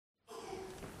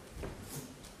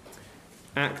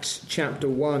Acts chapter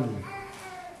 1.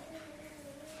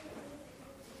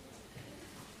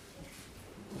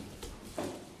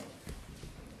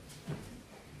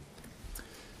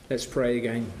 Let's pray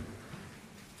again.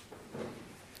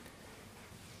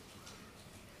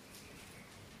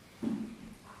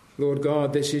 Lord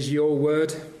God, this is your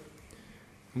word.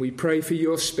 We pray for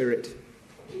your Spirit.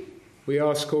 We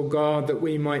ask, O God, that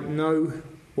we might know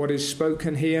what is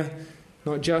spoken here,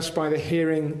 not just by the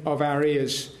hearing of our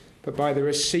ears, but by the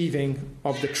receiving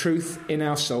of the truth in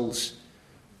our souls.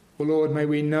 O Lord, may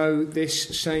we know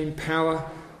this same power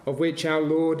of which our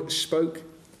Lord spoke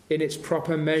in its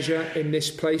proper measure in this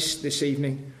place this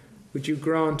evening. Would you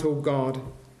grant, O God,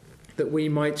 that we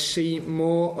might see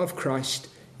more of Christ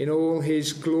in all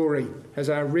his glory as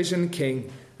our risen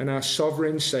King and our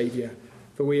sovereign Saviour.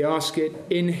 For we ask it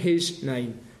in his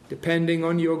name, depending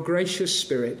on your gracious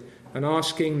Spirit, and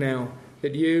asking now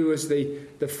that you, as the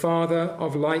Father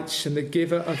of lights and the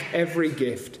giver of every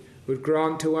gift, would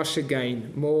grant to us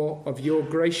again more of your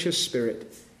gracious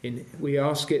Spirit. We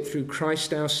ask it through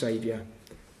Christ our Saviour.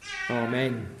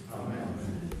 Amen.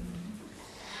 Amen.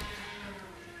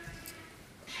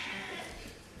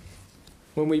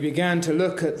 When we began to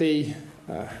look at the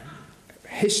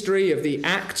history of the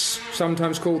Acts,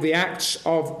 sometimes called the Acts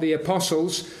of the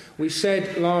Apostles, we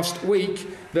said last week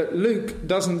that Luke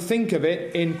doesn't think of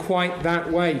it in quite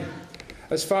that way.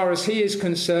 As far as he is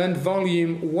concerned,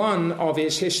 volume 1 of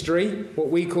his history, what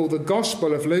we call the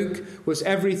Gospel of Luke, was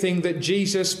everything that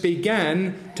Jesus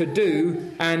began to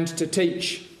do and to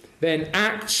teach. Then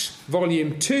Acts,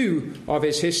 volume 2 of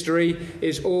his history,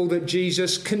 is all that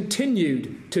Jesus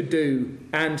continued to do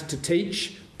and to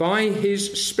teach by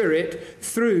his Spirit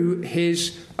through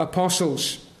his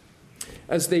apostles.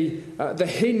 As the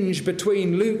hinge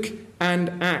between Luke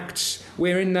and Acts,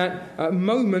 we're in that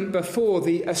moment before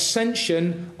the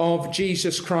ascension of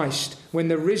Jesus Christ, when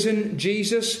the risen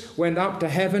Jesus went up to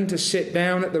heaven to sit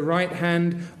down at the right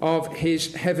hand of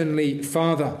his heavenly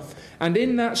Father. And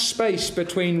in that space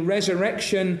between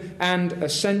resurrection and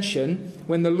ascension,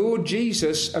 when the Lord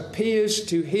Jesus appears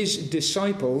to his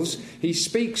disciples, he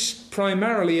speaks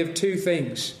primarily of two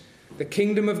things: the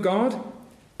kingdom of God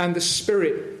and the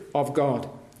Spirit of God.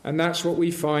 And that's what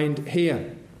we find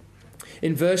here.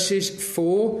 In verses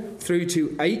 4 through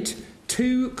to 8,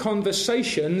 two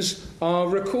conversations are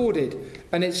recorded.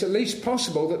 And it's at least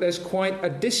possible that there's quite a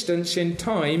distance in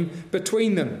time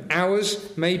between them.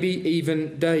 Hours, maybe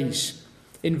even days.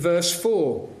 In verse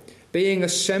 4, being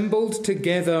assembled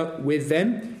together with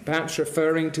them, perhaps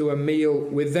referring to a meal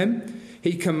with them,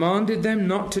 he commanded them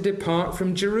not to depart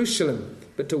from Jerusalem,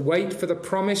 but to wait for the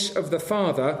promise of the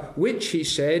Father, which, he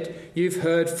said, you've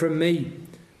heard from me.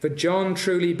 For John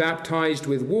truly baptized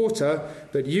with water,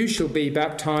 but you shall be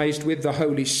baptized with the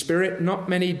Holy Spirit not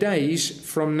many days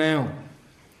from now.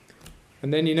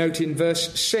 And then you note in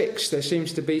verse 6, there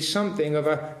seems to be something of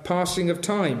a passing of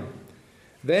time.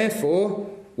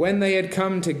 Therefore, when they had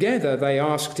come together, they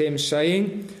asked him,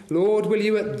 saying, Lord, will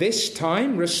you at this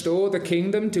time restore the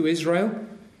kingdom to Israel?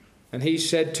 And he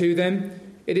said to them,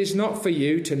 it is not for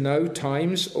you to know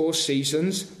times or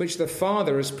seasons which the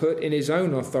Father has put in his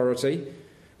own authority,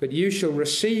 but you shall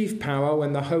receive power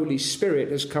when the Holy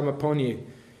Spirit has come upon you.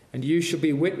 And you shall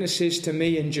be witnesses to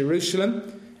me in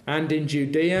Jerusalem and in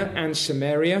Judea and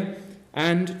Samaria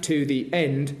and to the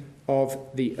end of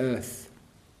the earth.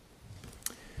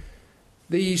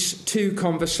 These two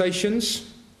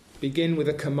conversations begin with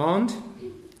a command,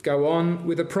 go on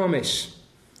with a promise.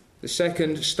 The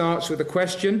second starts with a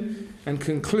question and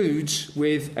concludes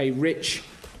with a rich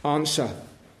answer.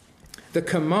 The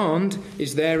command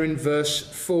is there in verse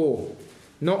 4,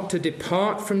 not to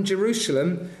depart from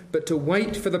Jerusalem, but to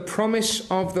wait for the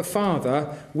promise of the Father,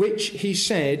 which he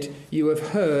said, you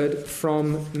have heard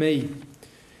from me.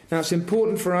 Now it's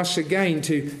important for us again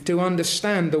to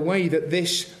understand the way that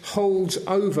this holds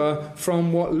over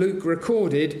from what Luke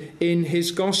recorded in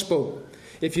his gospel.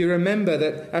 If you remember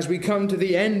that as we come to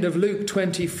the end of Luke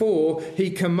 24,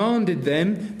 he commanded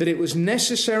them that it was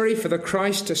necessary for the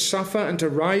Christ to suffer and to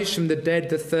rise from the dead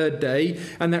the third day,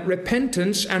 and that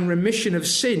repentance and remission of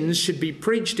sins should be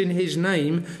preached in his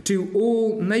name to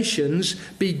all nations,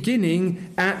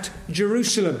 beginning at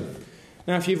Jerusalem.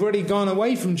 Now, if you've already gone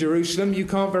away from Jerusalem, you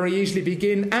can't very easily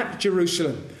begin at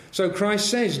Jerusalem. So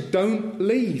Christ says, don't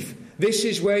leave. This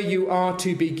is where you are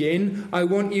to begin. I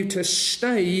want you to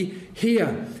stay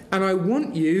here, and I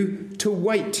want you to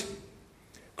wait.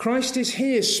 Christ is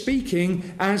here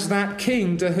speaking as that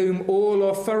king to whom all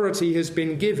authority has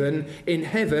been given in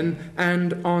heaven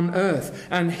and on earth.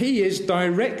 And he is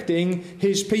directing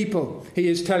his people. He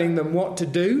is telling them what to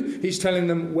do. He's telling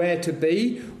them where to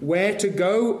be, where to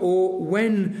go, or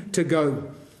when to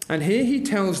go. And here he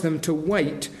tells them to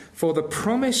wait for the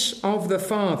promise of the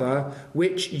Father,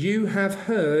 which you have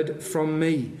heard from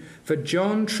me. For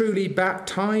John truly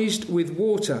baptized with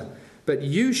water, but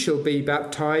you shall be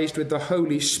baptized with the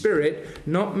Holy Spirit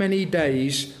not many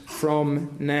days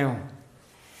from now.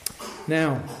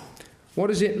 Now, what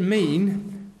does it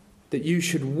mean that you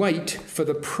should wait for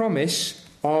the promise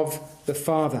of the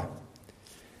Father?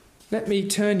 Let me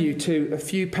turn you to a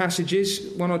few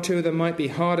passages. One or two of them might be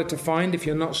harder to find if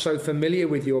you're not so familiar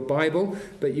with your Bible,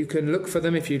 but you can look for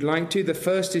them if you'd like to. The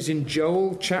first is in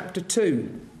Joel chapter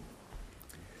 2,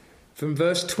 from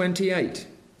verse 28.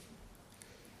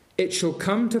 It shall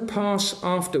come to pass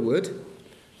afterward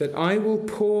that I will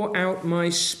pour out my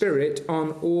Spirit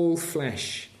on all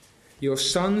flesh. Your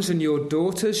sons and your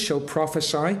daughters shall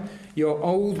prophesy. Your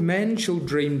old men shall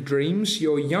dream dreams.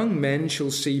 Your young men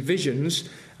shall see visions.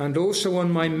 And also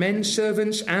on my men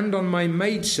servants and on my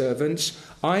maid servants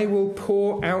I will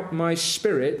pour out my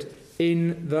Spirit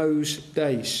in those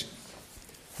days.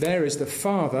 There is the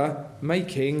Father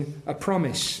making a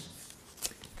promise.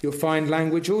 You'll find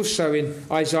language also in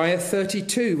Isaiah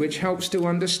 32, which helps to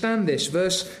understand this.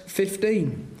 Verse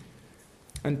 15.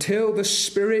 Until the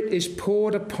Spirit is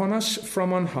poured upon us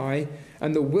from on high,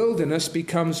 and the wilderness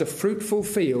becomes a fruitful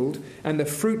field, and the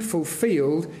fruitful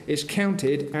field is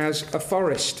counted as a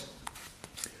forest.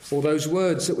 All those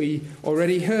words that we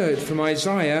already heard from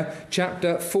Isaiah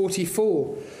chapter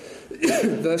 44,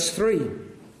 verse 3.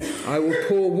 I will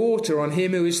pour water on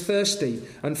him who is thirsty,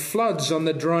 and floods on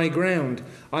the dry ground.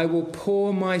 I will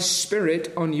pour my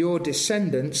Spirit on your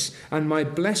descendants, and my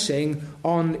blessing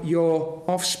on your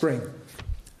offspring.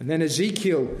 And then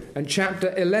Ezekiel and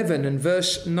chapter 11 and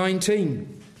verse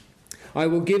 19. I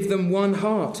will give them one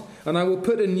heart, and I will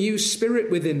put a new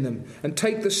spirit within them, and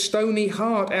take the stony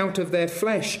heart out of their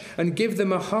flesh, and give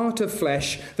them a heart of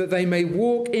flesh, that they may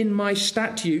walk in my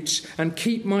statutes, and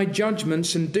keep my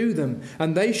judgments, and do them.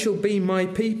 And they shall be my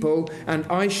people, and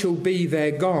I shall be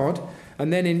their God.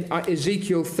 And then in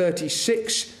Ezekiel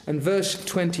 36 and verse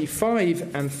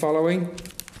 25 and following,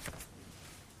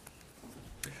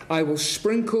 I will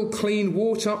sprinkle clean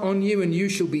water on you, and you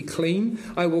shall be clean.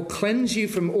 I will cleanse you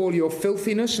from all your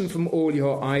filthiness and from all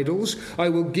your idols. I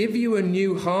will give you a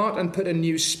new heart and put a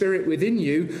new spirit within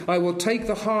you. I will take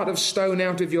the heart of stone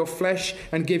out of your flesh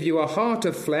and give you a heart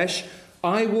of flesh.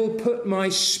 I will put my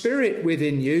Spirit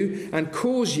within you and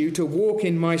cause you to walk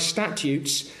in my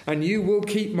statutes, and you will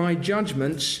keep my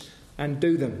judgments and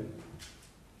do them.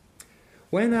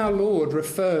 When our Lord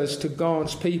refers to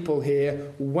God's people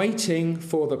here waiting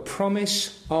for the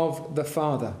promise of the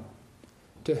Father,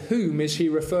 to whom is he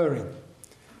referring?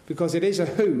 Because it is a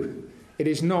who, it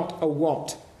is not a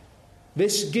what.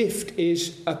 This gift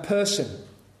is a person.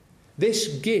 This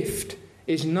gift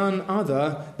is none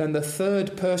other than the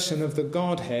third person of the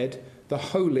Godhead, the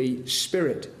Holy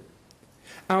Spirit.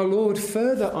 Our Lord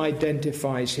further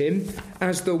identifies him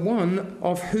as the one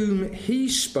of whom he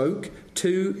spoke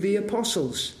to the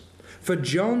apostles. For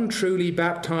John truly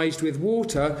baptized with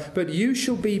water, but you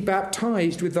shall be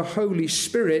baptized with the Holy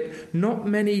Spirit not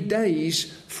many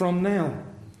days from now.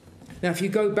 Now, if you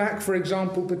go back, for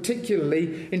example,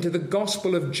 particularly into the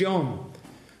Gospel of John,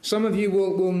 some of you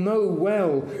will know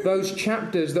well those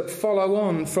chapters that follow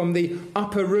on from the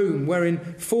upper room, where in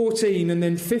 14 and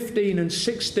then 15 and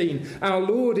 16, our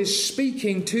Lord is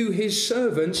speaking to his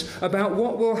servants about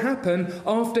what will happen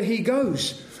after he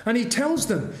goes. And he tells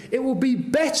them, it will be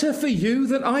better for you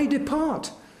that I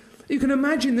depart. You can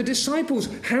imagine the disciples.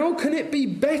 How can it be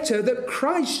better that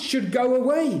Christ should go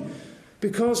away?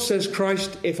 Because, says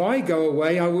Christ, if I go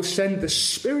away, I will send the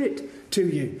Spirit to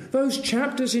you. Those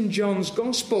chapters in John's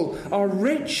Gospel are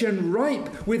rich and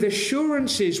ripe with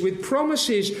assurances, with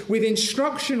promises, with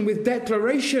instruction, with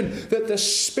declaration that the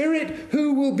Spirit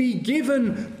who will be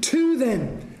given to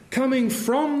them, coming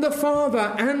from the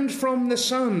Father and from the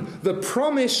Son, the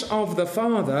promise of the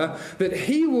Father, that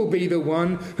he will be the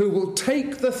one who will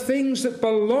take the things that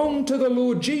belong to the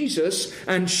Lord Jesus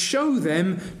and show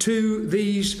them to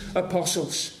these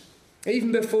apostles.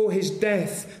 Even before his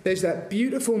death, there's that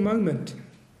beautiful moment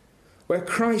where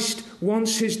Christ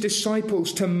wants his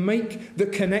disciples to make the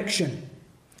connection,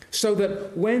 so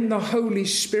that when the Holy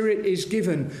Spirit is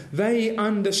given, they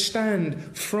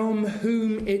understand from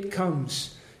whom it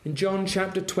comes. In John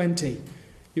chapter 20,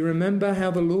 you remember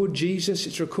how the Lord Jesus,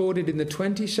 it's recorded in the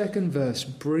 22nd verse,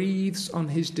 breathes on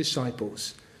his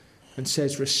disciples and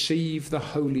says, receive the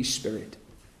Holy Spirit.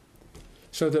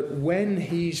 So that when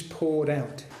he's poured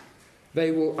out,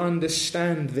 they will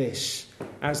understand this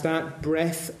as that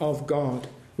breath of God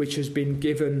which has been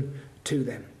given to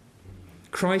them.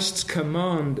 Christ's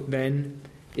command then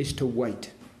is to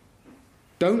wait.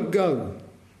 Don't go,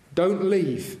 don't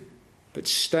leave, but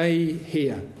stay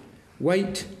here.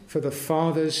 Wait for the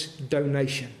Father's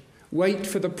donation. Wait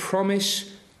for the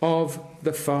promise of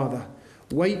the Father.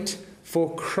 Wait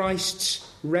for Christ's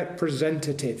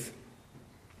representative.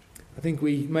 I think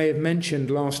we may have mentioned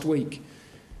last week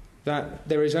that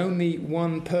there is only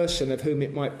one person of whom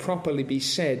it might properly be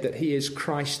said that he is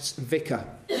Christ's vicar,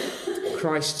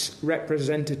 Christ's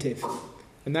representative,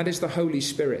 and that is the Holy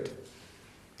Spirit.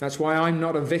 That's why I'm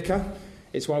not a vicar.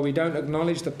 It's why we don't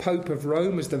acknowledge the Pope of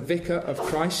Rome as the vicar of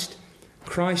Christ.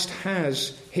 Christ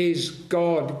has his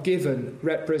God-given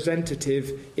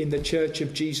representative in the Church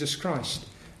of Jesus Christ,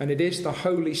 and it is the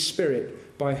Holy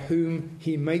Spirit by whom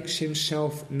he makes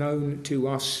himself known to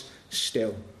us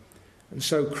still. And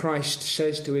so Christ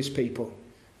says to his people,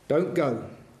 don't go,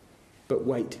 but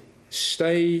wait.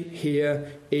 Stay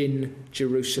here in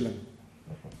Jerusalem.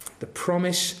 The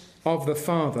promise of the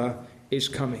Father is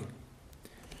coming.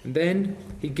 And then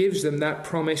he gives them that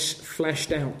promise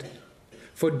fleshed out.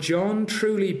 For John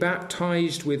truly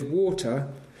baptized with water,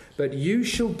 but you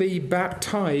shall be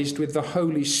baptized with the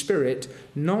Holy Spirit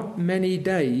not many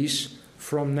days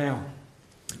from now.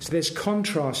 So there's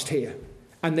contrast here,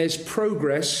 and there's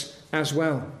progress as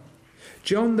well.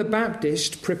 John the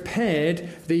Baptist prepared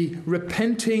the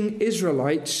repenting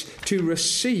Israelites to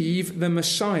receive the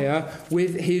Messiah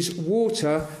with his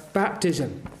water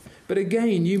baptism. But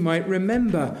again, you might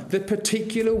remember the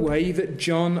particular way that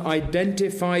John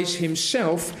identifies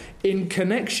himself in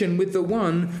connection with the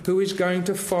one who is going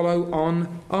to follow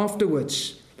on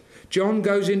afterwards. John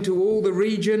goes into all the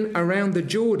region around the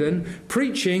Jordan,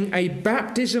 preaching a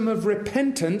baptism of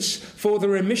repentance for the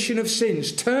remission of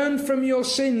sins. Turn from your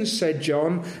sins, said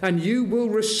John, and you will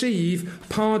receive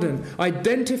pardon,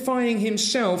 identifying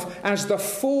himself as the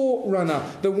forerunner,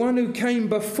 the one who came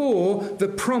before the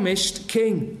promised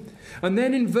king. And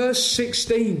then in verse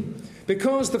 16,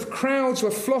 because the crowds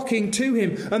were flocking to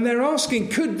him, and they're asking,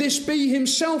 could this be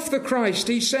himself the Christ?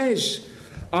 He says,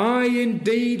 I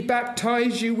indeed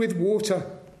baptize you with water,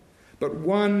 but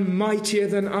one mightier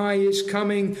than I is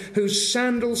coming, whose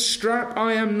sandal strap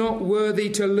I am not worthy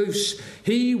to loose.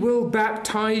 He will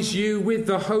baptize you with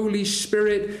the Holy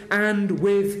Spirit and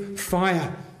with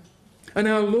fire. And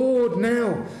our Lord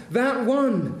now, that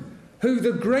one who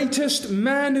the greatest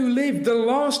man who lived, the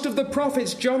last of the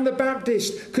prophets, John the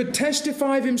Baptist, could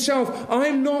testify of himself,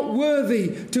 I'm not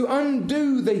worthy to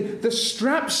undo the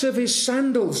straps of his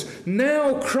sandals.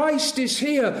 Now Christ is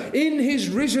here in his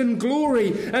risen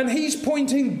glory, and he's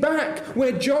pointing back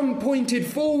where John pointed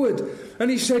forward. And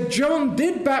he said, John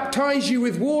did baptize you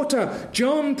with water.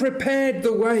 John prepared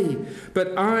the way.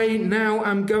 But I now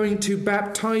am going to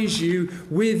baptize you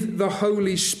with the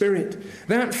Holy Spirit.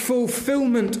 That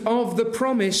fulfillment of the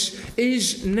promise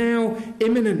is now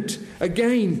imminent.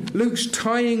 Again, Luke's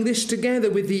tying this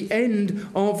together with the end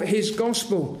of his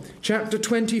gospel. Chapter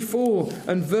 24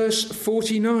 and verse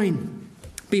 49.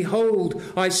 Behold,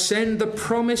 I send the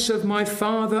promise of my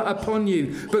Father upon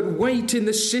you, but wait in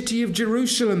the city of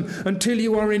Jerusalem until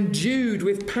you are endued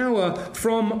with power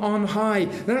from on high.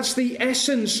 That's the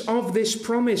essence of this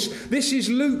promise. This is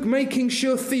Luke making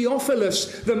sure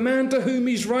Theophilus, the man to whom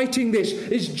he's writing this,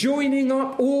 is joining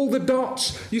up all the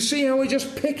dots. You see how we're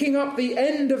just picking up the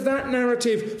end of that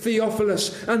narrative,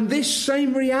 Theophilus, and this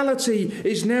same reality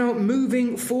is now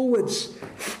moving forwards.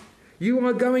 You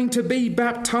are going to be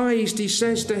baptized, he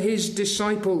says to his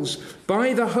disciples,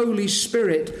 by the Holy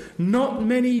Spirit not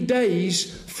many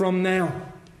days from now.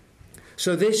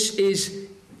 So this is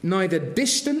neither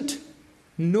distant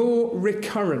nor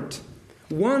recurrent.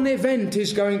 One event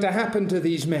is going to happen to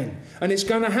these men, and it's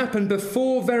going to happen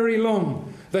before very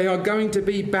long. They are going to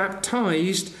be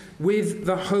baptized with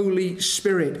the Holy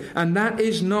Spirit, and that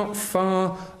is not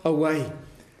far away.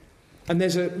 And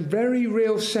there's a very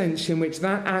real sense in which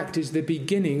that act is the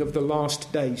beginning of the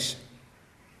last days.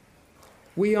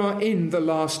 We are in the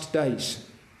last days.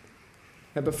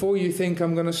 Now, before you think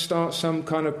I'm going to start some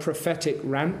kind of prophetic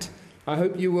rant, I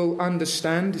hope you will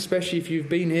understand, especially if you've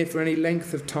been here for any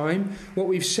length of time, what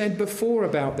we've said before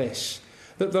about this.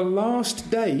 That the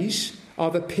last days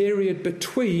are the period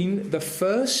between the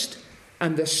first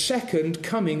and the second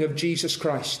coming of Jesus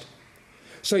Christ.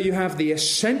 So you have the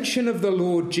ascension of the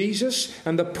Lord Jesus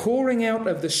and the pouring out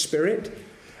of the Spirit,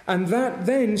 And that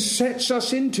then sets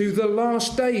us into the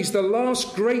last days, the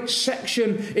last great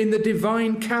section in the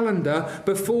divine calendar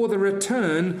before the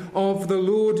return of the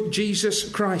Lord Jesus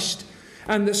Christ.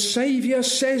 And the Saviour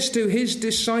says to his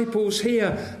disciples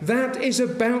here, that is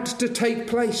about to take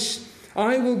place.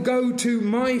 I will go to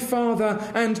my Father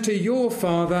and to your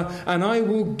Father, and I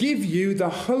will give you the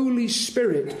Holy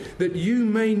Spirit, that you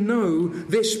may know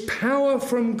this power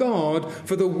from God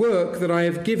for the work that I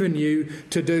have given you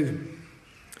to do.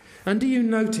 And do you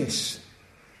notice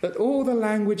that all the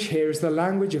language here is the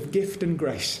language of gift and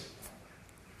grace?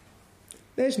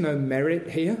 There's no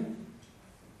merit here.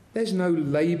 There's no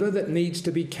labour that needs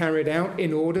to be carried out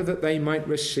in order that they might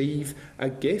receive a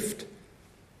gift.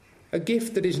 A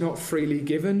gift that is not freely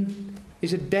given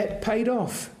is a debt paid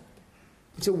off.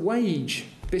 It's a wage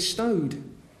bestowed.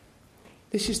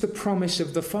 This is the promise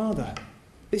of the Father.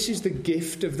 This is the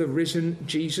gift of the risen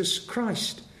Jesus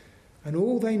Christ. And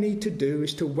all they need to do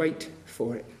is to wait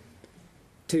for it,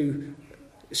 to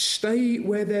stay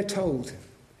where they're told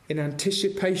in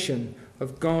anticipation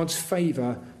of God's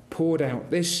favour poured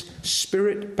out, this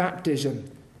Spirit baptism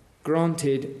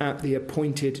granted at the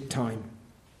appointed time.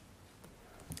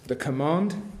 The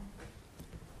command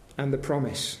and the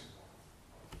promise.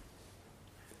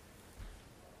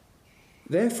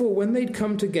 Therefore, when they'd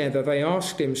come together, they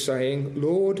asked him, saying,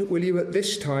 Lord, will you at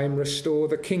this time restore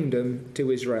the kingdom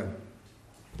to Israel?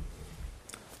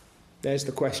 There's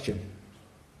the question.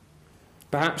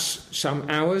 Perhaps some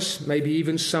hours, maybe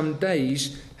even some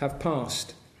days have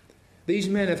passed. These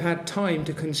men have had time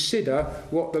to consider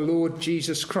what the Lord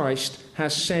Jesus Christ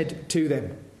has said to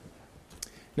them.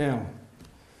 Now,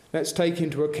 let's take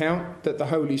into account that the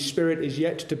Holy Spirit is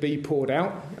yet to be poured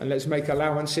out, and let's make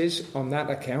allowances on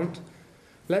that account.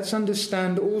 Let's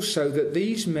understand also that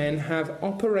these men have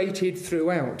operated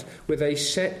throughout with a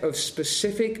set of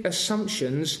specific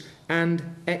assumptions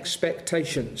and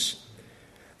expectations.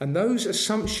 And those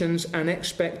assumptions and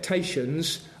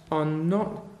expectations are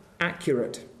not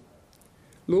accurate.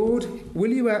 Lord,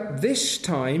 will you at this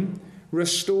time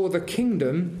restore the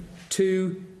kingdom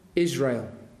to Israel?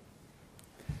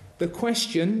 The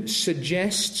question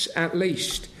suggests at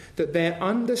least that their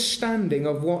understanding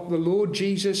of what the Lord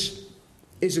Jesus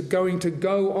is going to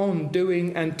go on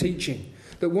doing and teaching,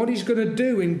 that what he's going to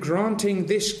do in granting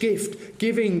this gift,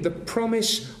 giving the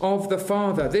promise of the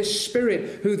Father, this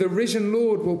Spirit who the risen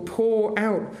Lord will pour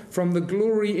out from the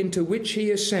glory into which he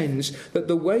ascends, that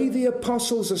the way the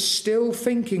apostles are still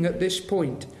thinking at this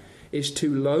point is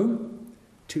too low,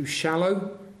 too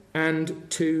shallow, and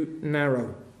too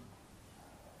narrow.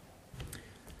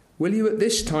 Will you at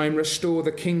this time restore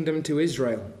the kingdom to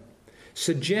Israel?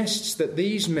 Suggests that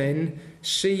these men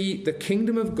see the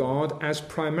kingdom of God as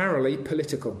primarily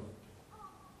political,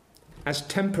 as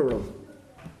temporal,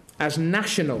 as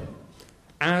national,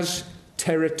 as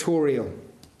territorial.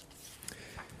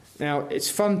 Now, it's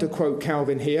fun to quote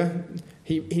Calvin here.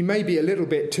 He may be a little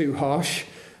bit too harsh,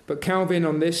 but Calvin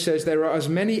on this says there are as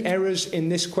many errors in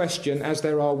this question as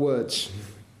there are words.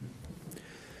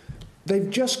 They've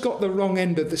just got the wrong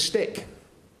end of the stick.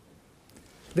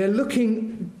 They're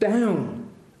looking down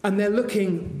and they're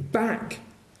looking back.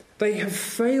 They have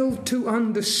failed to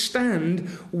understand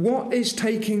what is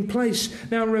taking place.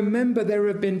 Now remember, there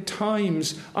have been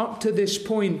times up to this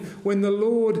point when the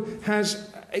Lord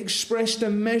has expressed a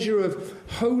measure of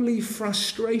holy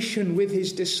frustration with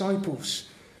his disciples.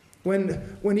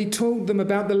 When he told them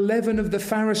about the leaven of the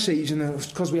Pharisees, and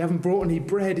because we haven't brought any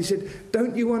bread, he said,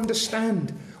 don't you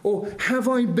understand? Or have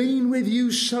I been with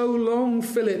you so long,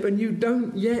 Philip, and you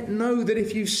don't yet know that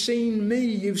if you've seen me,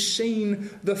 you've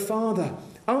seen the Father?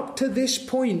 Up to this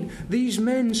point, these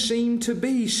men seem to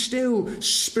be still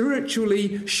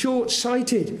spiritually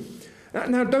short-sighted.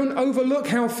 Now don't overlook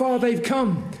how far they've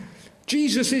come.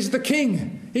 Jesus is the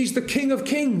King. He's the King of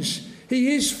Kings.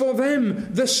 He is for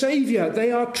them the Saviour.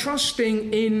 They are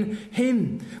trusting in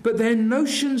him. But their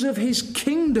notions of his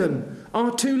kingdom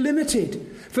are too limited.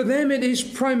 For them it is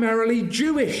primarily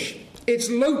Jewish. It's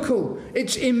local,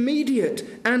 it's immediate,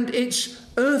 and it's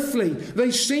earthly.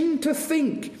 They seem to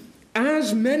think,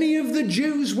 as many of the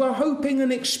Jews were hoping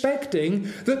and expecting,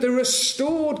 that the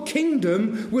restored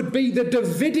kingdom would be the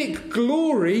Davidic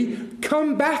glory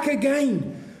come back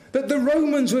again. That the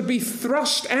Romans would be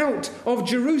thrust out of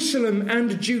Jerusalem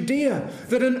and Judea,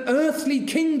 that an earthly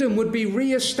kingdom would be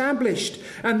re-established,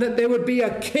 and that there would be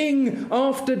a king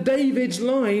after David's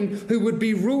line who would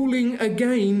be ruling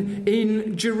again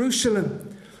in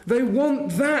Jerusalem. They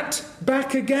want that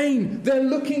back again. They're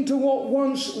looking to what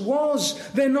once was.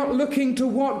 They're not looking to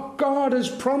what God has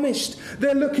promised.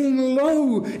 They're looking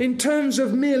low in terms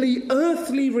of merely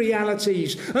earthly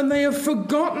realities. And they have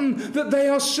forgotten that they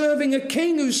are serving a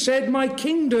king who said, "My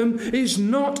kingdom is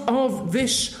not of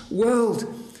this world."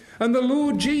 And the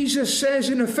Lord Jesus says,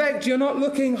 in effect, you're not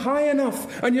looking high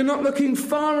enough, and you're not looking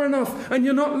far enough, and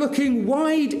you're not looking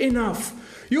wide enough.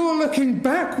 You're looking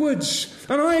backwards.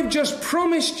 And I've just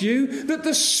promised you that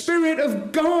the Spirit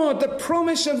of God, the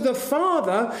promise of the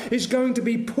Father, is going to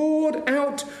be poured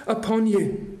out upon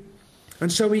you.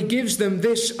 And so he gives them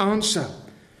this answer.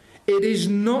 It is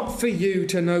not for you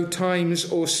to know times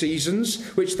or seasons,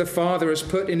 which the Father has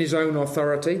put in his own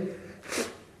authority,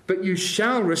 but you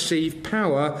shall receive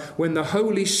power when the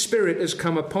Holy Spirit has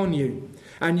come upon you.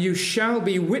 And you shall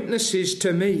be witnesses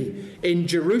to me in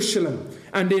Jerusalem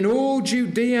and in all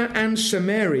Judea and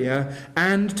Samaria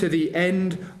and to the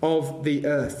end of the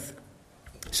earth.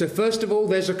 So first of all,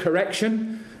 there's a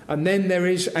correction, and then there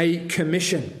is a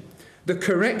commission. The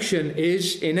correction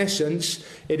is, in essence,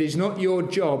 it is not your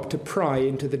job to pry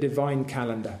into the divine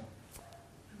calendar.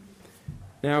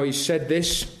 Now, he's said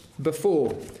this before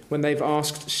when they've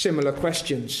asked similar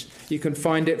questions. You can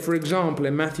find it, for example,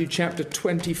 in Matthew chapter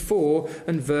 24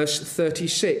 and verse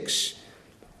 36.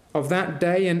 Of that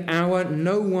day and hour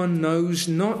no one knows,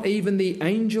 not even the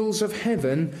angels of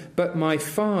heaven, but my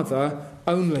Father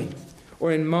only.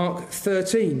 Or in Mark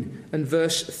 13 and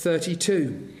verse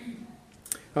 32.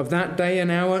 Of that day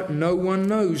and hour no one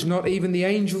knows, not even the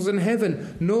angels in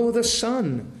heaven, nor the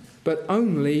Son, but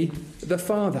only the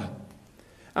Father.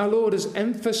 Our Lord has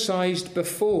emphasized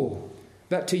before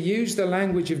that, to use the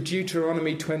language of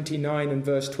Deuteronomy 29 and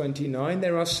verse 29,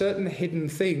 there are certain hidden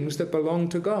things that belong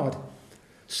to God.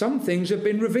 Some things have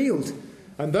been revealed,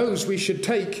 and those we should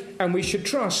take and we should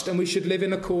trust and we should live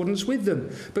in accordance with them.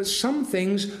 But some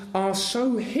things are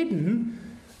so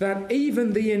hidden that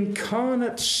even the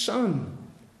incarnate Son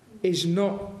is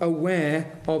not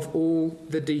aware of all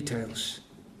the details.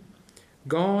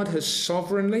 God has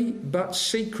sovereignly but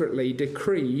secretly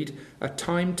decreed a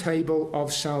timetable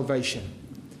of salvation.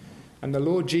 And the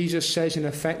Lord Jesus says in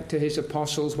effect to his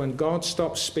apostles, when God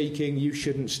stops speaking, you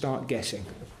shouldn't start guessing.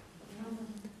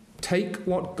 Take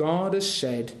what God has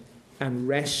said and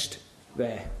rest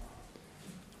there.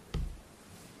 Do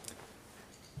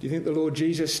you think the Lord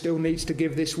Jesus still needs to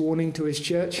give this warning to his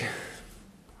church?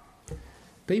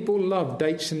 People love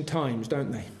dates and times,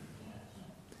 don't they?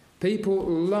 People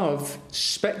love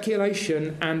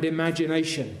speculation and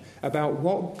imagination about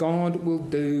what God will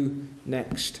do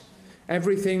next.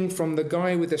 Everything from the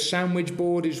guy with the sandwich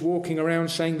board who's walking around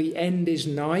saying the end is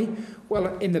nigh.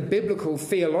 Well, in the biblical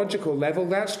theological level,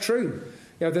 that's true.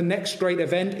 You know, the next great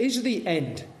event is the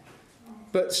end.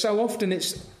 But so often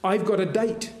it's, I've got a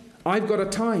date. I've got a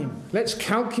time. Let's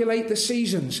calculate the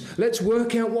seasons. Let's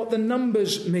work out what the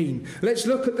numbers mean. Let's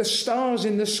look at the stars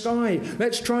in the sky.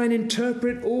 Let's try and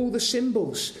interpret all the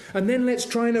symbols. And then let's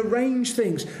try and arrange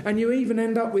things. And you even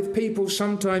end up with people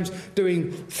sometimes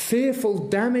doing fearful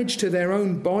damage to their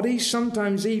own bodies,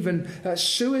 sometimes even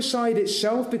suicide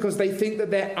itself, because they think that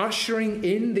they're ushering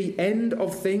in the end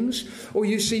of things. Or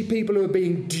you see people who are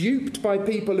being duped by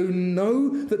people who know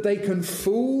that they can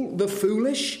fool the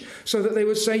foolish, so that they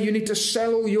would say, you need to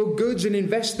sell all your goods and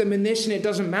invest them in this, and it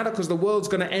doesn't matter because the world's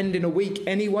going to end in a week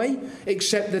anyway,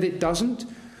 except that it doesn't.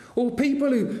 Or people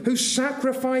who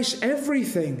sacrifice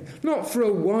everything, not for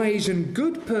a wise and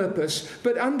good purpose,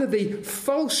 but under the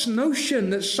false notion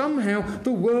that somehow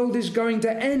the world is going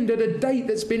to end at a date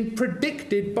that's been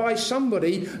predicted by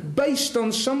somebody based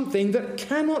on something that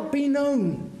cannot be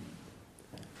known.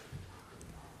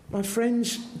 My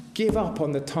friends, give up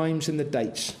on the times and the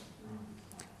dates.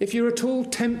 If you're at all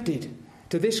tempted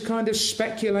to this kind of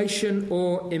speculation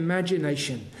or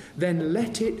imagination, then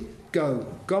let it go.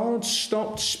 God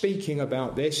stopped speaking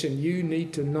about this, and you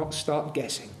need to not start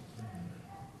guessing.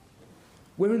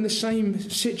 We're in the same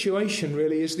situation,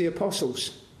 really, as the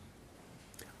apostles.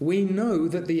 We know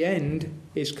that the end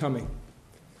is coming.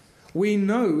 We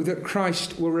know that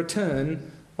Christ will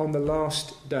return on the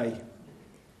last day.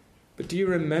 But do you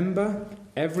remember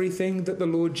everything that the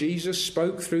Lord Jesus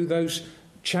spoke through those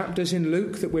chapters in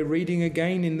Luke that we're reading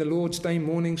again in the Lord's Day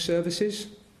morning services?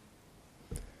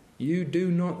 You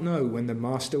do not know when the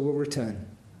Master will return.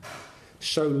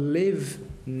 So live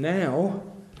now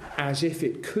as if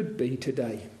it could be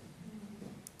today.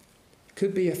 It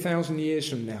could be 1,000 years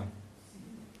from now.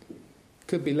 It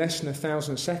could be less than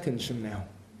 1,000 seconds from now.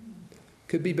 It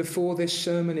could be before this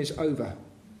sermon is over.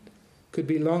 It could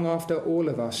be long after all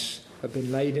of us have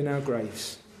been laid in our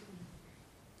graves.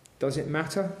 Does it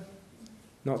matter?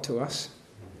 Not to us.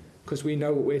 because we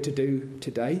know what we're to do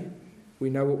today. We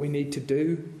know what we need to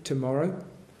do tomorrow.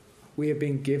 We have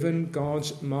been given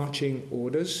God's marching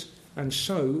orders, and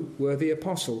so were the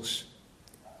apostles.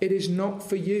 It is not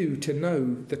for you to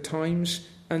know the times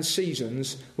and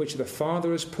seasons which the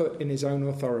Father has put in his own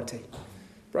authority.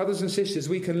 Brothers and sisters,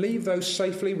 we can leave those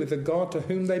safely with the God to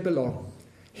whom they belong.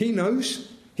 He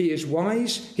knows, he is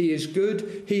wise, he is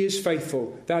good, he is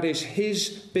faithful. That is his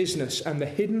business, and the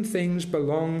hidden things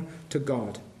belong to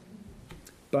God.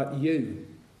 But you,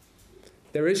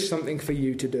 there is something for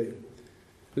you to do.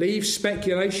 Leave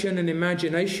speculation and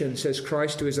imagination, says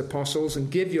Christ to his apostles, and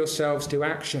give yourselves to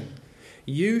action.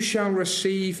 You shall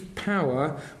receive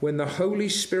power when the Holy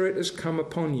Spirit has come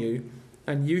upon you,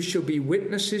 and you shall be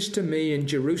witnesses to me in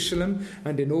Jerusalem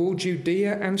and in all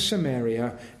Judea and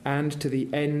Samaria and to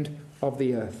the end of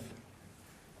the earth.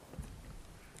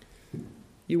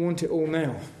 You want it all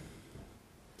now.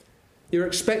 You're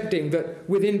expecting that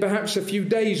within perhaps a few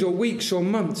days or weeks or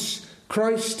months,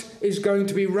 Christ is going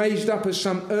to be raised up as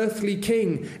some earthly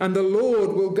king, and the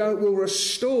Lord will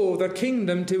restore the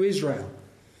kingdom to Israel.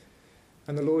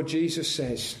 And the Lord Jesus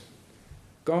says,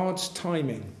 God's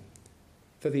timing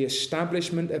for the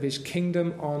establishment of his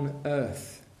kingdom on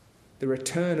earth, the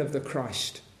return of the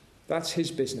Christ, that's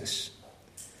his business.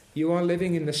 You are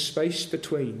living in the space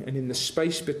between, and in the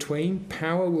space between,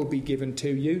 power will be given to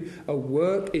you, a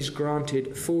work is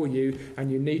granted for you,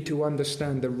 and you need to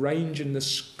understand the range and the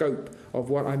scope of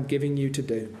what I'm giving you to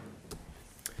do.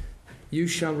 You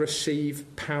shall receive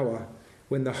power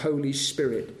when the Holy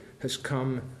Spirit has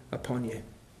come upon you.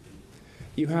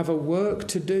 You have a work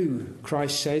to do,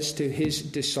 Christ says to his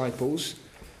disciples,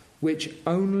 which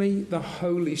only the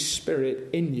Holy Spirit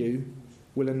in you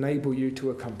will enable you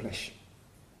to accomplish.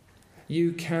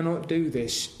 You cannot do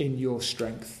this in your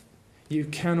strength. You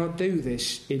cannot do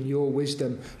this in your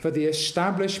wisdom. For the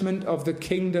establishment of the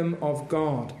kingdom of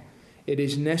God, it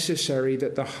is necessary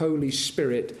that the Holy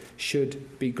Spirit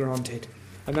should be granted.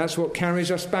 And that's what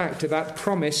carries us back to that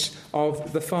promise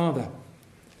of the Father.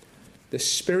 The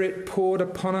Spirit poured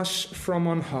upon us from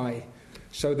on high,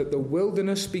 so that the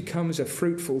wilderness becomes a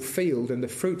fruitful field, and the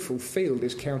fruitful field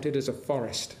is counted as a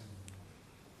forest.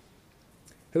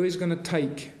 Who is going to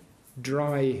take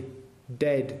dry,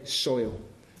 dead soil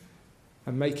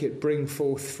and make it bring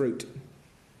forth fruit?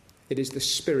 It is the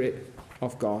Spirit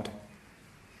of God.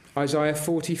 Isaiah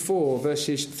 44,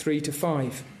 verses 3 to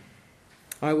 5.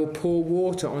 I will pour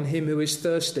water on him who is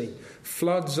thirsty,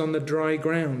 floods on the dry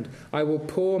ground. I will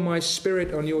pour my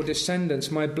Spirit on your descendants,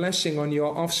 my blessing on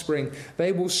your offspring.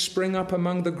 They will spring up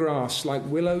among the grass like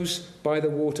willows by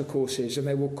the watercourses, and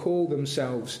they will call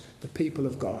themselves the people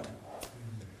of God.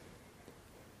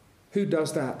 Who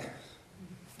does that?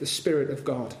 The Spirit of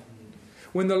God.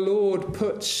 When the Lord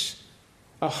puts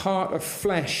a heart of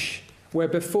flesh where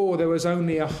before there was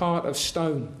only a heart of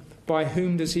stone, by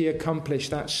whom does he accomplish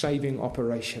that saving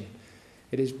operation?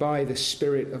 It is by the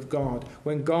Spirit of God.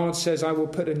 When God says, I will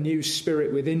put a new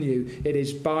spirit within you, it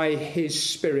is by his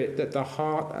Spirit that the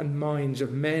heart and minds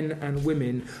of men and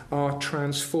women are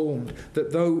transformed.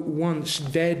 That though once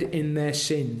dead in their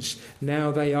sins,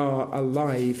 now they are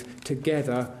alive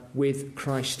together with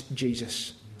Christ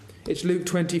Jesus. It's Luke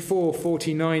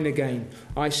 24:49 again.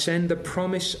 I send the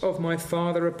promise of my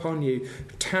Father upon you.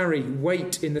 Tarry,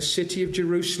 wait in the city of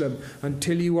Jerusalem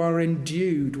until you are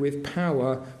endued with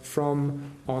power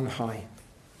from on high.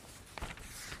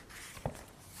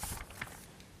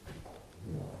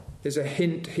 There's a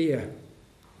hint here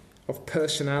of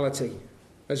personality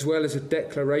as well as a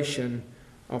declaration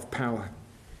of power.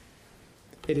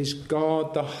 It is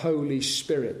God the Holy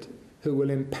Spirit who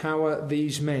will empower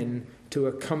these men to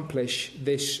accomplish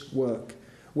this work.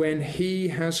 When he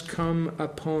has come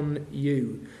upon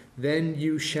you, then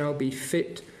you shall be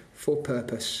fit for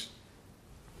purpose.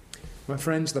 My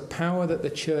friends, the power that the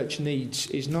church needs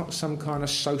is not some kind of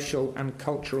social and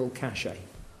cultural cachet.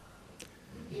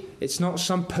 It's not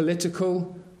some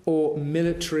political or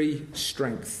military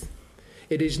strength.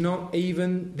 It is not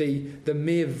even the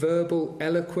mere verbal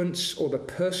eloquence or the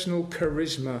personal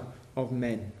charisma of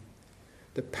men.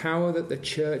 The power that the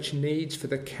church needs for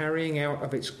the carrying out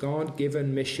of its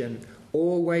God-given mission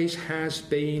always has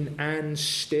been and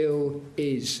still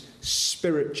is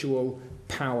spiritual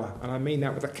power. And I mean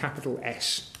that with a capital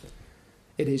S.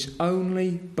 It is only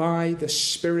by the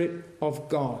Spirit of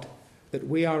God that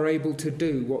we are able to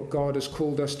do what God has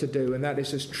called us to do. And that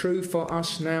is as true for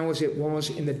us now as it was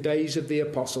in the days of the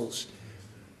apostles.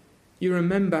 You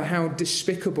remember how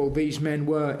despicable these men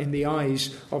were in the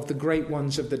eyes of the great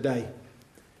ones of the day.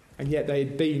 And yet they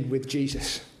had been with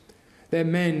Jesus. They're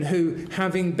men who,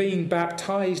 having been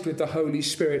baptized with the Holy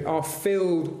Spirit, are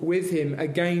filled with him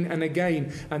again and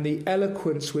again. And the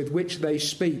eloquence with which they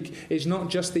speak is not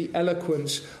just the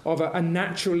eloquence of a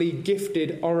naturally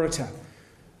gifted orator,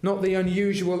 not the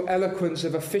unusual eloquence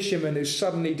of a fisherman who's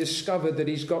suddenly discovered that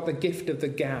he's got the gift of the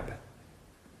gab.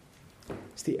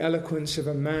 It's the eloquence of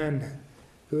a man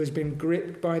who has been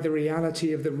gripped by the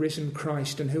reality of the risen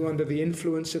Christ and who, under the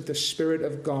influence of the Spirit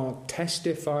of God,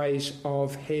 testifies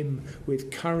of him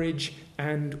with courage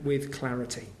and with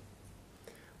clarity.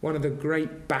 One of the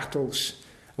great battles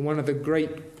and one of the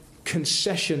great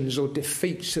concessions or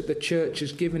defeats that the church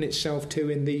has given itself to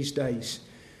in these days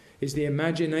is the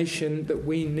imagination that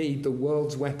we need the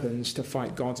world's weapons to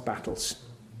fight God's battles.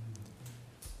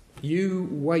 You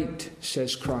wait,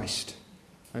 says Christ,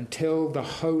 until the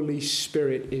Holy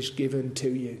Spirit is given to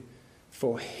you,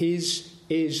 for his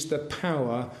is the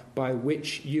power by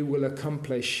which you will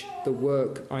accomplish the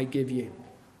work I give you.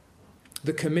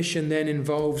 The commission then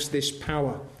involves this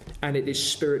power, and it is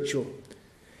spiritual.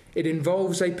 It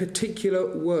involves a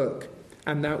particular work,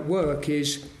 and that work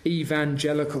is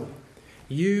evangelical.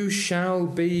 You shall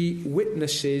be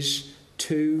witnesses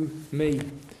to me.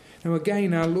 Now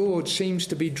again, our Lord seems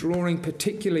to be drawing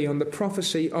particularly on the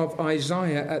prophecy of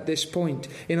Isaiah at this point.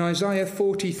 In Isaiah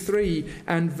 43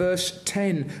 and verse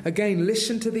 10, again,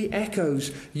 listen to the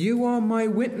echoes. You are my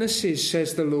witnesses,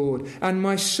 says the Lord, and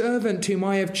my servant whom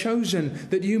I have chosen,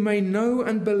 that you may know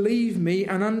and believe me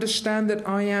and understand that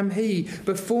I am he.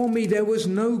 Before me there was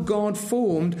no God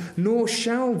formed, nor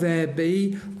shall there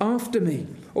be after me.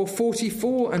 Or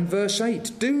 44 and verse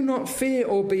 8, do not fear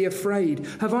or be afraid.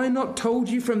 Have I not told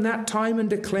you from that time and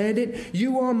declared it?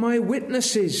 You are my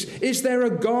witnesses. Is there a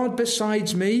God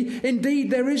besides me?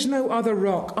 Indeed, there is no other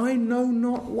rock. I know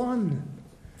not one.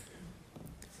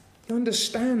 You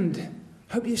understand?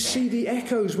 Hope you see the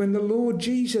echoes when the Lord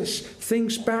Jesus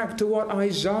thinks back to what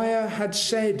Isaiah had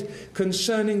said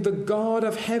concerning the God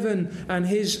of heaven and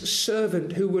his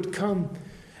servant who would come,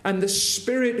 and the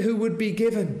Spirit who would be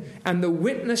given, and the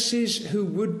witnesses who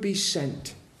would be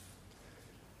sent.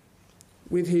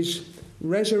 With his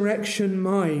resurrection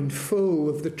mind full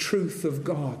of the truth of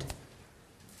God,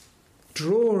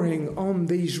 drawing on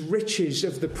these riches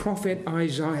of the prophet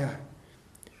Isaiah,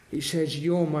 he says,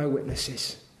 you're my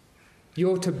witnesses.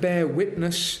 You're to bear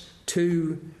witness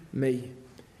to me.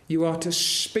 You are to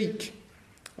speak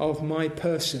of my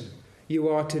person. You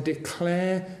are to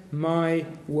declare my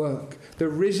work. The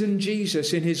risen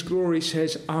Jesus in his glory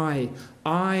says, I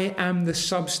am the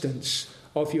substance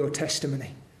of your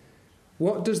testimony.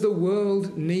 What does the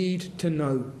world need to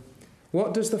know?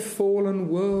 What does the fallen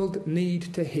world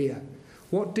need to hear?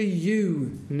 What do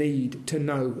you need to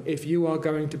know if you are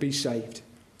going to be saved?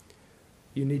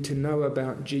 You need to know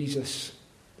about Jesus,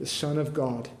 the Son of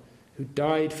God, who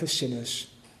died for sinners,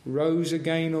 rose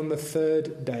again on the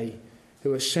third day,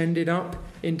 who ascended up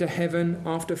into heaven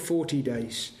after 40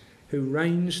 days, who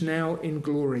reigns now in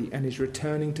glory and is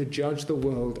returning to judge the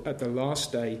world at the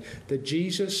last day. The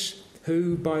Jesus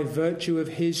who, by virtue of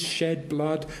his shed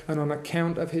blood and on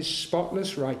account of his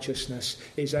spotless righteousness,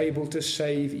 is able to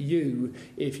save you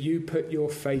if you put your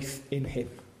faith in him.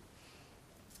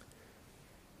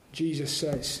 Jesus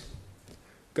says,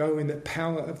 go in the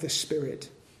power of the Spirit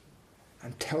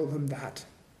and tell them that.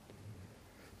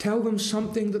 Tell them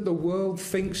something that the world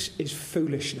thinks is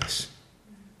foolishness.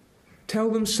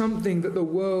 Tell them something that the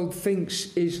world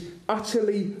thinks is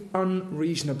utterly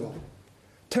unreasonable.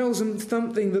 Tell them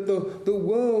something that the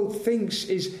world thinks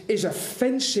is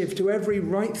offensive to every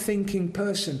right-thinking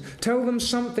person. Tell them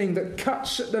something that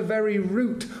cuts at the very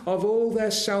root of all their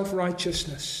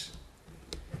self-righteousness.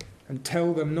 And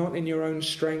tell them not in your own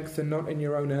strength and not in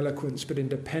your own eloquence, but in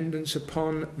dependence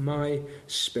upon my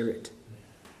Spirit.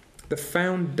 The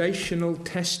foundational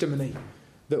testimony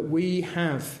that we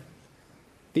have,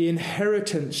 the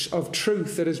inheritance of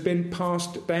truth that has been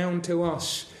passed down to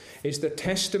us, is the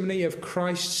testimony of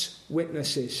Christ's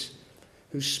witnesses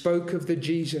who spoke of the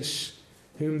Jesus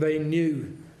whom they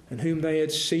knew and whom they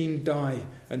had seen die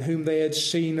and whom they had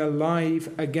seen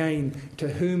alive again, to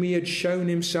whom he had shown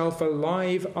himself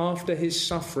alive after his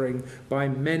suffering by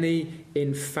many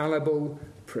infallible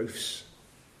proofs.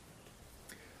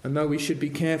 And though we should be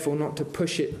careful not to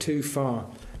push it too far,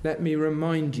 let me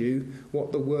remind you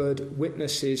what the word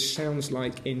witnesses sounds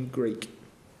like in Greek.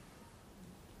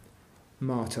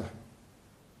 Martyr.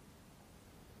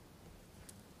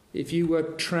 If you were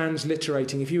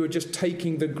transliterating, if you were just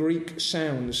taking the Greek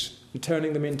sounds and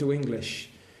turning them into English,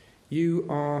 you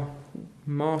are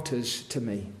martyrs to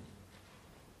me.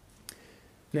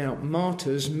 Now,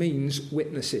 martyrs means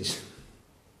witnesses.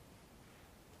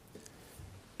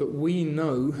 But we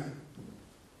know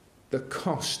the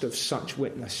cost of such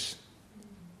witness.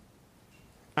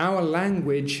 Our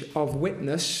language of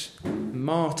witness,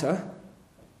 martyr,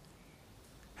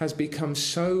 has become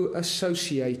so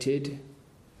associated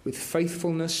with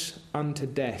faithfulness unto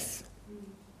death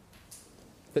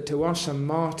that to us a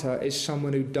martyr is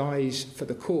someone who dies for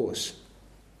the cause.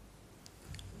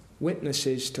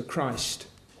 Witnesses to Christ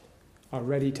are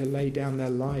ready to lay down their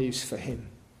lives for him.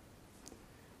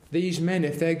 These men,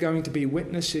 if they're going to be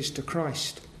witnesses to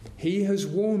Christ, he has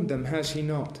warned them, has he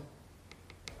not,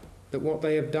 that what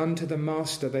they have done to the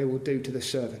master they will do to the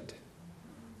servant.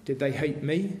 Did they hate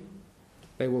me?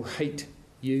 They will hate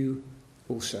you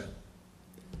also.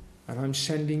 And I'm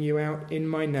sending you out in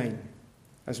my name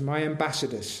as my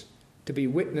ambassadors to be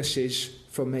witnesses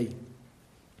for me.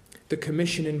 The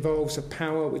commission involves a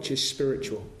power which is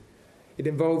spiritual. It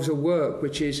involves a work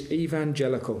which is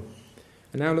evangelical.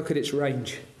 And now look at its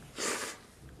range.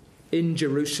 In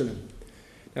Jerusalem.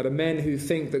 Now, the men who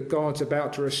think that God's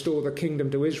about to restore the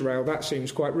kingdom to Israel, that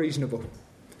seems quite reasonable.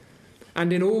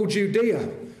 And in all Judea.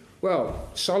 Well,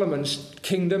 Solomon's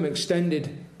kingdom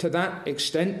extended to that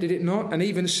extent, did it not? And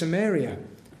even Samaria.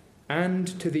 And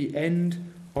to the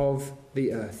end of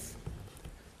the earth.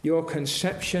 Your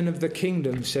conception of the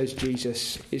kingdom, says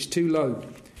Jesus, is too low.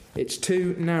 It's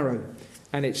too narrow.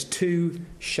 And it's too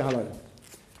shallow.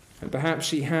 And perhaps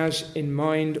he has in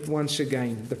mind once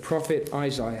again the prophet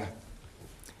Isaiah.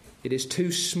 It is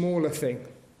too small a thing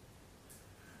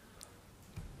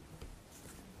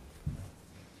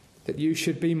that you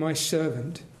should be my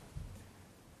servant,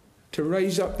 to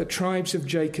raise up the tribes of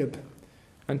Jacob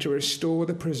and to restore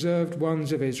the preserved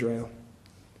ones of Israel.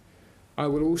 I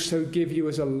will also give you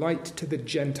as a light to the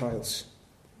Gentiles,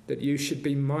 that you should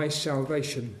be my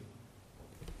salvation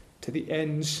to the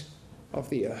ends of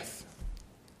the earth.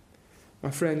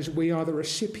 My friends, we are the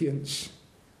recipients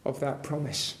of that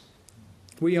promise.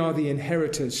 We are the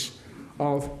inheritors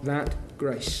of that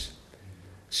grace.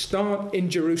 Start in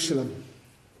Jerusalem.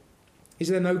 Is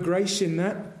there no grace in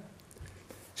that?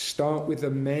 Start with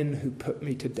the men who put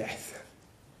me to death.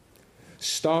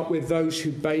 Start with those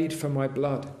who bayed for my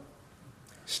blood.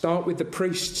 Start with the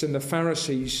priests and the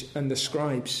Pharisees and the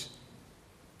scribes.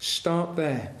 Start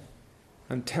there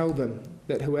and tell them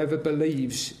that whoever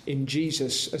believes in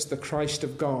Jesus as the Christ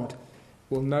of God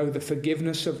will know the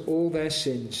forgiveness of all their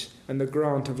sins and the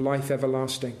grant of life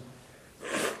everlasting.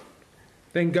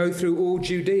 Then go through all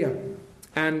Judea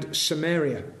and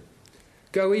Samaria.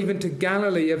 Go even to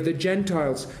Galilee of the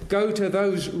Gentiles. Go to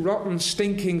those rotten,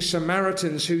 stinking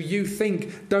Samaritans who you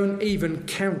think don't even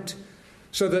count.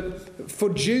 So that for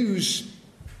Jews,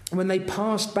 when they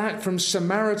passed back from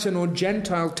Samaritan or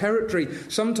Gentile territory,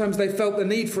 sometimes they felt the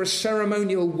need for a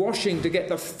ceremonial washing to get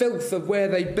the filth of where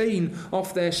they'd been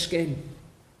off their skin.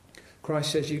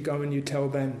 Christ says, you go and you tell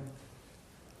them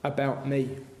about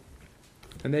me.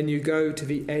 And then you go to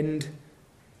the end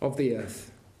of the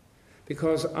earth.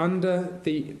 Because under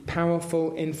the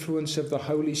powerful influence of the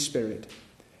Holy Spirit,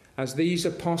 as these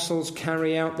apostles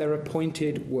carry out their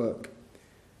appointed work,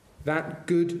 that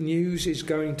good news is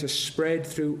going to spread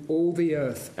through all the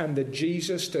earth, and the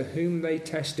Jesus to whom they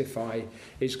testify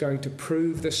is going to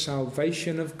prove the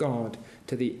salvation of God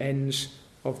to the ends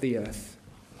of the earth.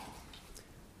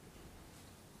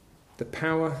 The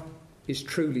power is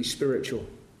truly spiritual.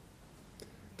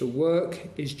 The work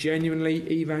is genuinely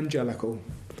evangelical.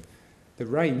 The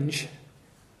range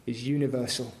is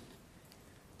universal.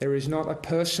 There is not a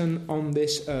person on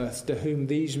this earth to whom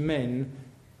these men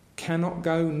cannot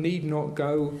go, need not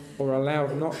go, or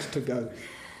allowed not to go.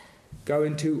 Go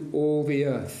into all the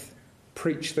earth.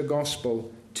 Preach the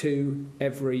gospel to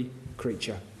every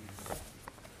creature.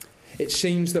 It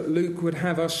seems that Luke would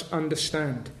have us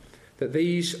understand that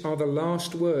these are the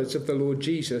last words of the Lord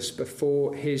Jesus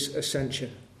before his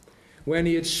ascension. When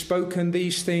he had spoken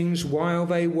these things while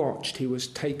they watched, he was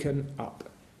taken up.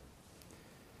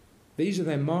 These are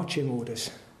their marching orders.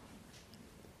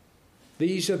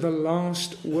 These are the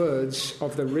last words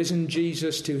of the risen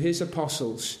Jesus to his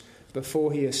apostles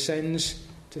before he ascends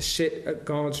to sit at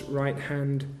God's right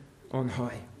hand on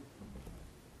high.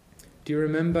 Do you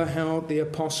remember how the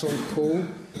apostle Paul,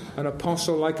 an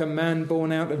apostle like a man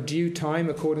born out of due time,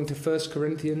 according to 1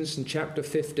 Corinthians in chapter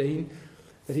 15,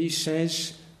 that he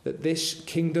says that this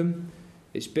kingdom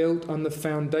is built on the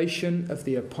foundation of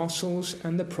the apostles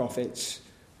and the prophets,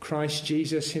 Christ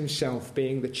Jesus himself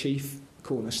being the chief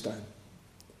cornerstone.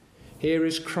 Here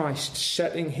is Christ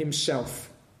setting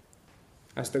himself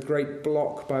as the great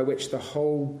block by which the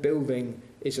whole building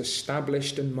is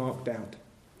established and marked out.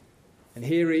 And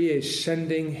here he is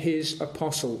sending his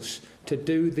apostles to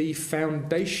do the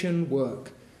foundation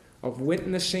work of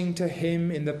witnessing to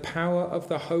him in the power of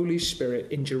the Holy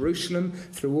Spirit in Jerusalem,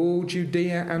 through all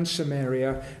Judea and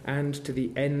Samaria, and to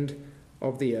the end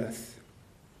of the earth.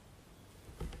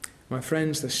 My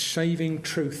friends, the saving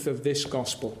truth of this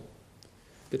gospel,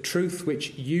 the truth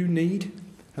which you need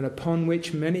and upon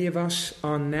which many of us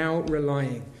are now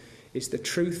relying, is the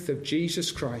truth of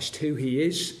Jesus Christ, who he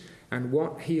is and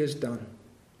what he has done.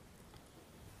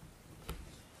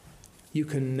 You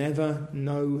can never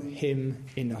know him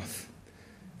enough,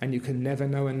 and you can never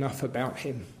know enough about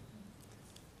him.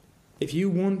 If you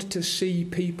want to see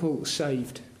people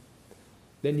saved,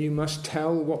 then you must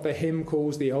tell what the hymn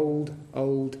calls the old,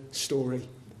 old story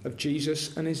of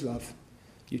Jesus and his love.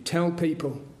 You tell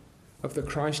people of the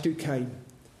Christ who came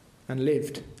and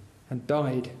lived and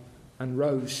died and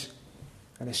rose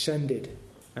and ascended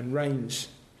and reigns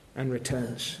and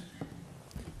returns.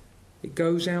 It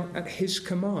goes out at his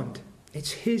command.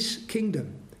 It's his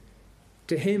kingdom.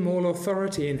 To him all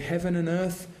authority in heaven and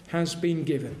earth has been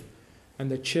given. And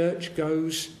the church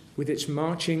goes with its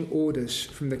marching orders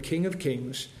from the King of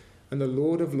Kings and the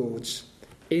Lord of Lords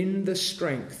in the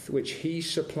strength which he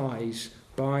supplies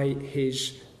by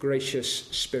his gracious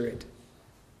Spirit.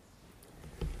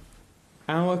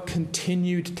 Our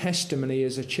continued testimony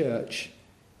as a church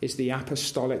is the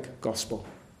apostolic gospel.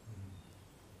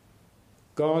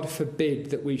 God forbid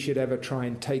that we should ever try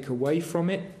and take away from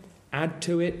it, add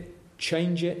to it,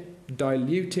 change it,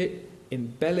 dilute it,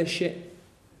 embellish it.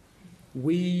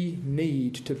 We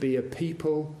need to be a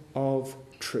people of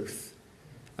truth.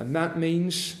 And that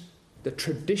means the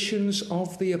traditions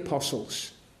of the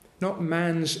apostles, not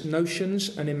man's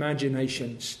notions and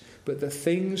imaginations, but the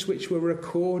things which were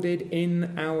recorded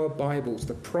in our Bibles,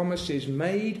 the promises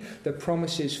made, the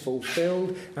promises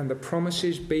fulfilled, and the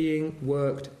promises being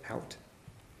worked out.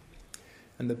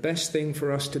 And the best thing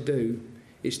for us to do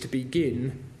is to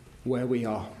begin where we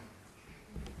are.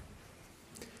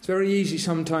 It's very easy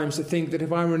sometimes to think that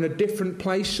if I were in a different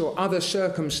place or other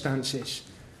circumstances,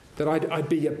 that I'd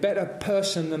be a better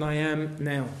person than I am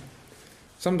now.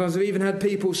 Sometimes I've even had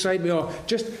people say to me, "Oh,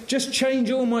 just change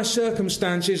all my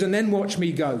circumstances and then watch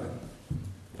me go."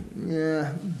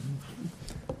 Yeah.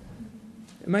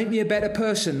 Make me a better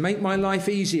person, make my life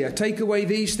easier, take away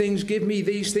these things, give me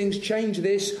these things, change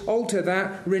this, alter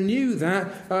that, renew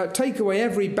that, take away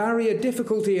every barrier,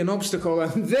 difficulty and obstacle,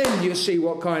 and then you see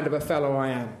what kind of a fellow I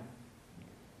am.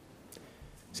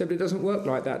 Except it doesn't work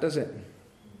like that, does it?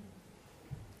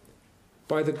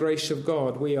 By the grace of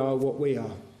God, we are what we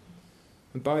are.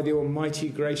 And by the almighty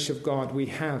grace of God, we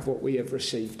have what we have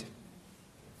received.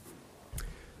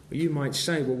 Well, you might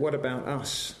say, well, what about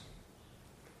us?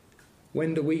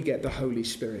 When do we get the Holy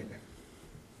Spirit?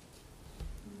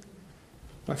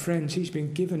 My friends, he's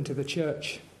been given to the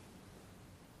church.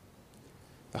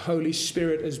 The Holy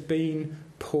Spirit has been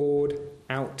poured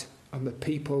out on the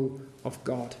people of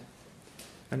God.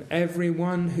 And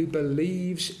everyone who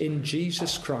believes in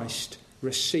Jesus Christ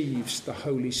receives the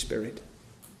Holy Spirit.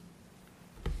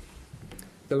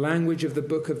 The language of the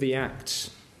book of the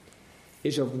Acts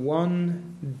is of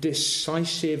one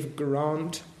decisive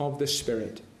grant of the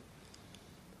Spirit,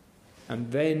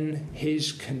 and then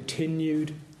his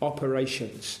continued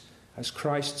operations as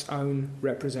Christ's own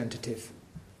representative.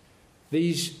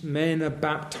 These men are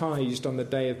baptized on the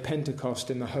day of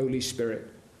Pentecost in the Holy Spirit,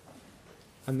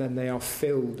 and then they are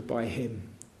filled by him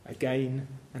again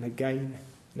and again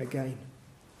and again.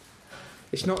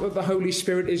 It's not that the Holy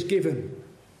Spirit is given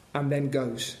and then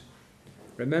goes.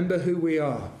 Remember who we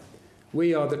are.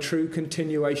 We are the true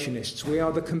continuationists. We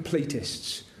are the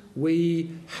completists.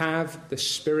 We have the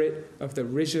Spirit of the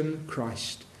risen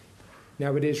Christ.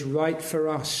 Now it is right for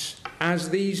us, as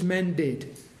these men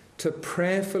did, to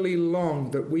prayerfully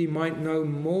long that we might know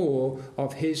more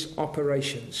of his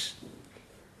operations.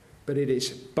 But it is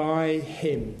by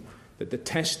him that the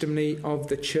testimony of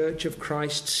the Church of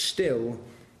Christ still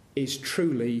is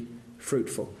truly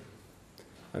fruitful.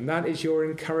 And that is your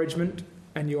encouragement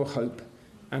and your hope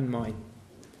and mine.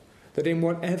 That in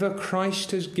whatever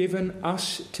Christ has given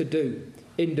us to do,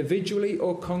 individually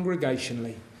or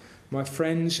congregationally, my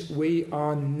friends, we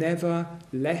are never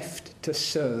left to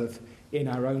serve in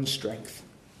our own strength.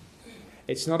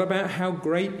 It's not about how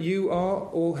great you are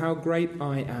or how great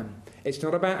I am. It's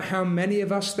not about how many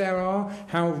of us there are,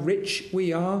 how rich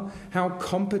we are, how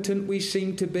competent we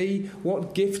seem to be,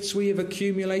 what gifts we have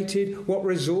accumulated, what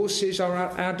resources are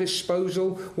at our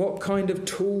disposal, what kind of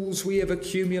tools we have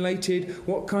accumulated,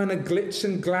 what kind of glitz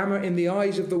and glamour in the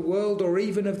eyes of the world or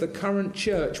even of the current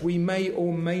church we may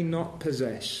or may not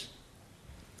possess.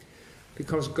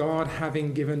 Because God,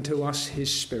 having given to us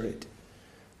his Spirit,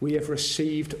 we have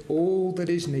received all that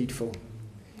is needful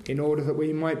in order that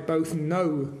we might both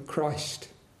know Christ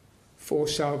for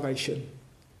salvation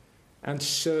and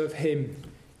serve him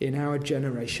in our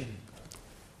generation.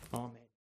 Amen.